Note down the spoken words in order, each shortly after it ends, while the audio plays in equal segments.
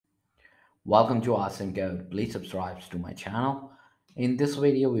Welcome to Awesome Code. Please subscribe to my channel. In this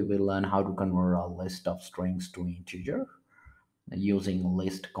video, we will learn how to convert a list of strings to integer using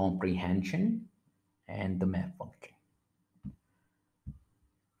list comprehension and the map function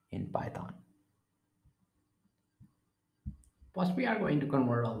in Python. First, we are going to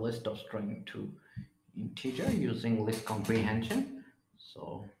convert a list of string to integer using list comprehension.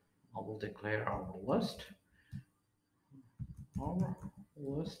 So I will declare our list,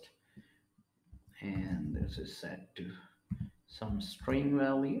 and this is set to some string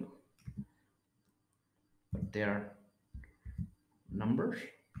value, but they are numbers,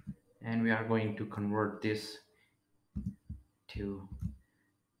 and we are going to convert this to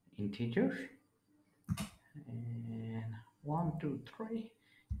integers, and 1 2 3,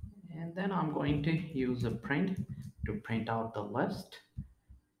 and then I'm going to use a print to print out the list.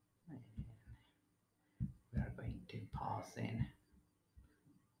 And we are going to pass in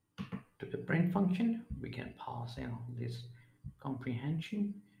to the print function. We can pass in this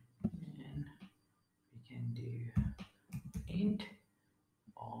comprehension, and we can do int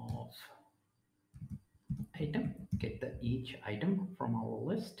of item, get the each item from our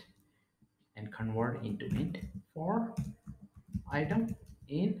list and convert into int for item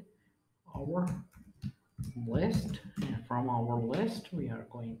in our list, and from our list we are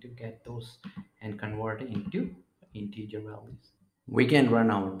going to get those and convert into integer values. We can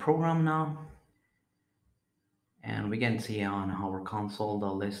run our program now, and we can see on our console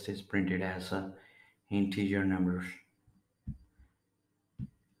the list is printed as integer numbers.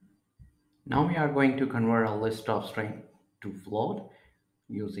 Now we are going to convert a list of string to float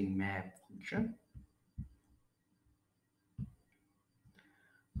using map function.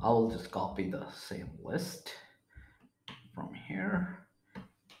 I will just copy the same list from here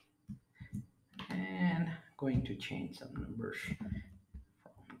and going to change some numbers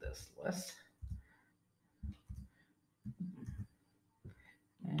from this list,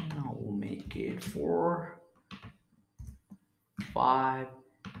 and I will make it 4, 5,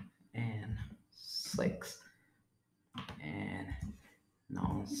 and 6, and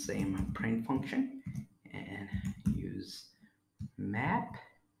now same print function and use map,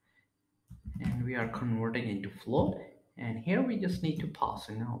 and we are converting into float, and here we just need to pass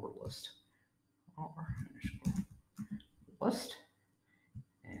in our list, our list,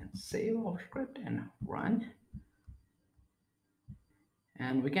 and save our script and run,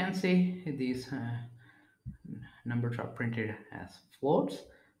 and we can see these numbers are printed as floats,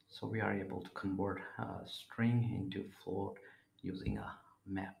 so we are able to convert a string into float using a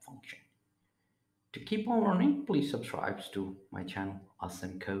map function. To keep on learning, please subscribe to my channel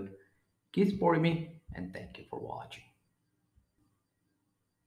Awesome Code. Keep supporting me, and thank you for watching.